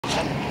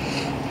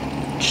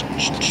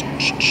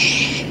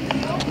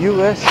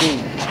USC.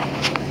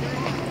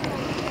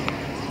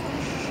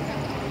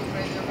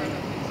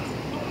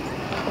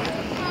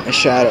 A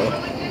shadow.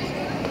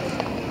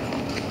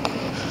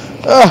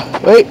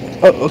 Wait.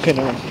 Oh, okay,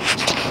 no.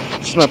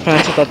 Just my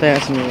pants. I thought they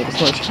had something with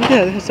this much.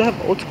 Yeah, they still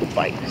have old school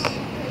bikes.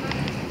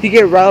 You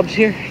get robbed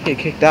here, you get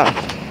kicked out.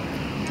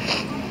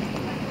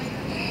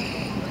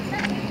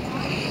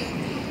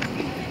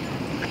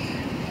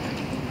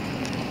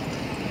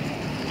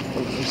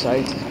 Some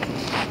sights.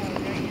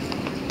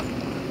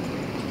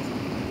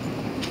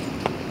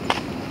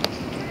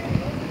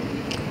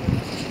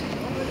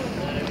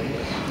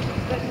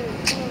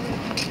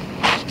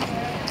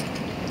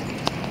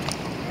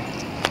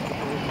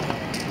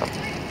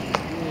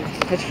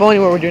 It's funny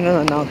when we're doing an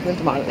announcement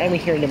about let me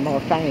hear the more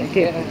fine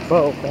tip.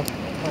 Bro.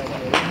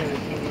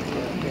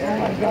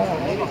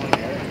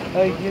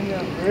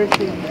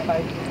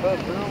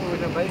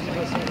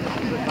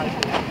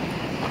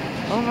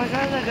 Oh my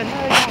god, like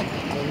another guy.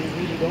 We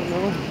really don't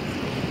know.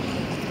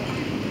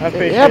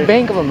 They have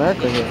Bank of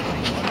America here.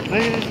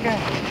 Look at this guy.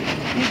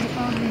 He's a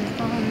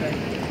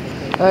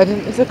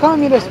communist. It's a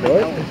communist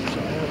sport.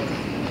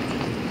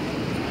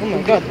 Oh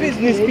my god,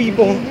 business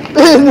people.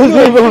 Business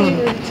people.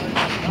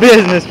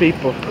 Business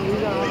people.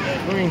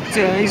 We're in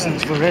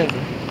thousands forever.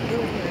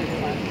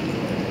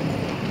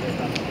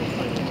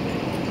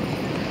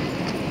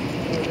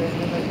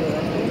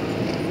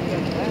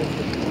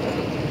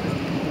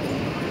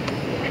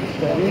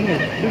 This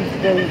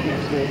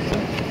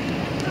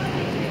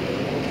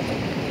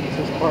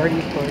is party.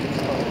 This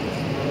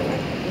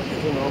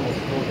is a normal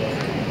school day.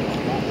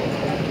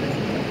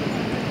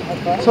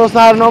 So it's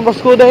not a normal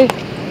school day?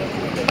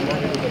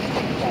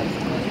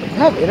 You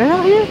have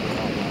internet here?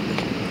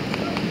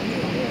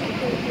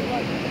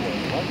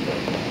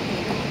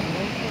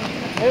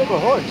 Hey, look, a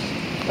horse.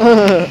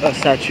 A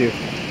statue.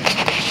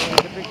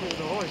 The picture of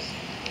the horse.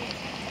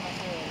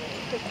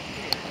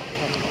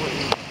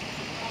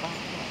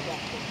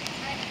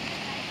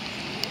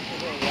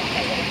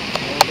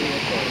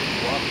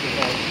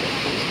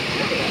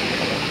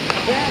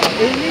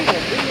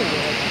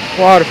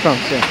 Water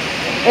fountain. Yeah.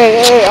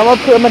 Hey, I'm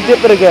gonna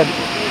dip it again.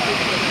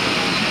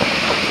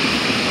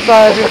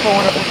 Sorry if you're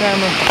pulling up the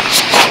camera.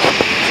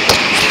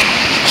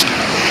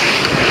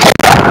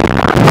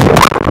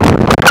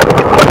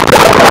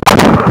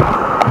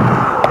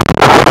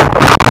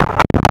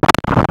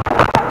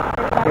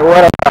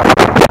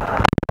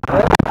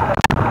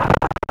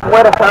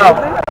 What a foul.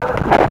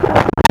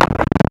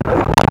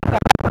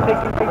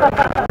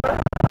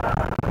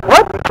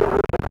 What?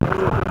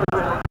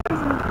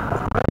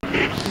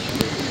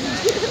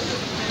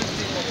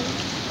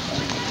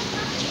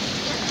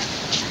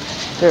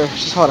 Here,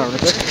 just hold on real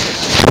quick.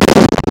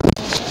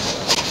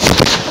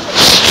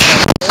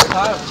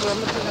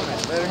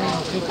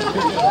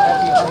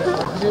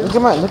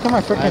 Look at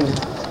my freaking.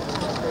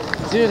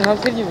 Dude, how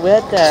could you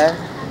wet that?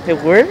 It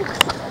works?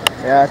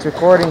 Yeah, it's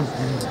recording.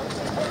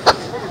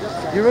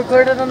 You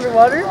recorded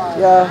underwater?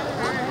 Yeah.